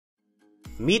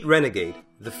Meet Renegade,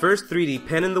 the first 3D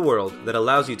pen in the world that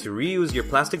allows you to reuse your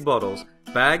plastic bottles,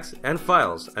 bags, and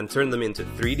files and turn them into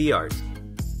 3D art.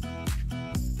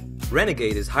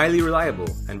 Renegade is highly reliable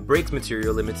and breaks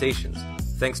material limitations,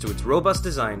 thanks to its robust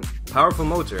design, powerful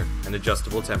motor, and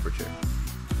adjustable temperature.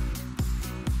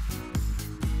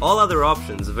 All other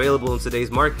options available in today's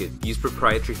market use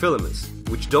proprietary filaments,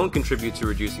 which don't contribute to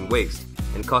reducing waste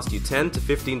and cost you $10 to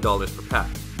 $15 per pack.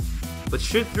 But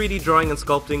should 3D drawing and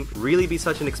sculpting really be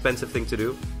such an expensive thing to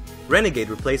do? Renegade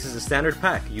replaces a standard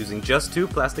pack using just 2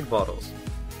 plastic bottles.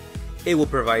 It will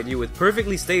provide you with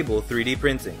perfectly stable 3D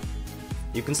printing.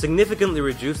 You can significantly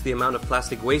reduce the amount of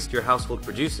plastic waste your household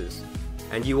produces,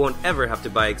 and you won't ever have to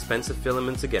buy expensive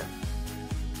filaments again.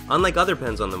 Unlike other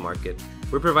pens on the market,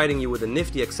 we're providing you with a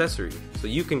nifty accessory so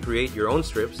you can create your own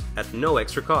strips at no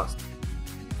extra cost.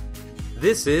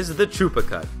 This is the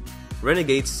Chupa-Cut,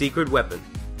 Renegade's secret weapon.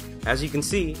 As you can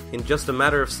see, in just a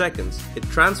matter of seconds, it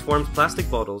transforms plastic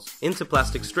bottles into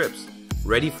plastic strips,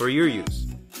 ready for your use.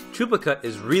 Chupa-Cut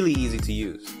is really easy to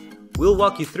use. We'll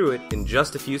walk you through it in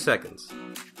just a few seconds.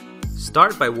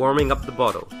 Start by warming up the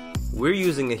bottle. We're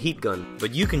using a heat gun,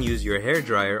 but you can use your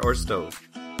hairdryer or stove.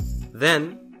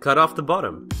 Then, cut off the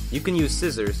bottom. You can use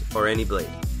scissors or any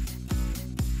blade.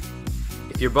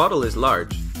 If your bottle is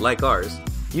large, like ours,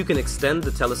 you can extend the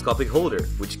telescopic holder,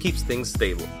 which keeps things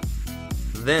stable.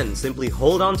 Then simply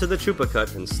hold on to the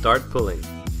Chupa-Cut and start pulling.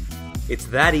 It's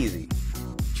that easy.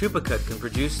 Chupa-Cut can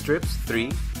produce strips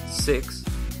 3, 6,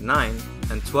 9,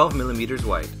 and 12 millimeters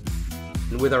wide.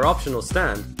 And with our optional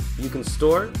stand, you can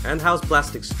store and house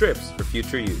plastic strips for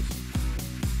future use.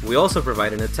 We also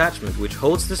provide an attachment which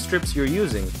holds the strips you're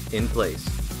using in place.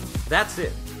 That's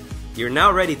it. You're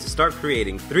now ready to start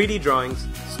creating 3D drawings,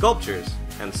 sculptures,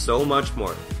 and so much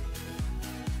more.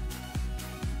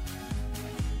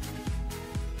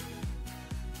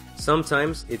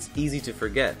 Sometimes it's easy to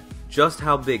forget just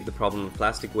how big the problem of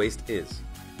plastic waste is.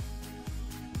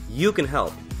 You can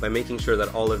help by making sure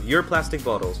that all of your plastic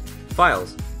bottles,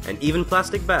 files, and even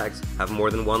plastic bags have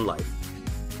more than one life.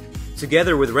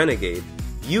 Together with Renegade,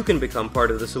 you can become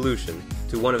part of the solution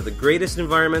to one of the greatest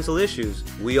environmental issues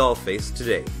we all face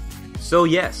today. So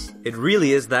yes, it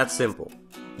really is that simple.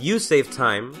 You save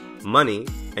time, money,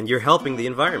 and you're helping the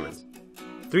environment.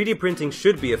 3D printing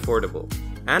should be affordable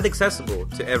and accessible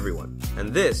to everyone,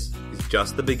 and this is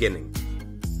just the beginning.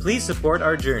 Please support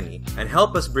our journey and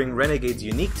help us bring Renegade's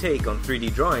unique take on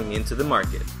 3D drawing into the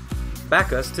market.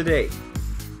 Back us today.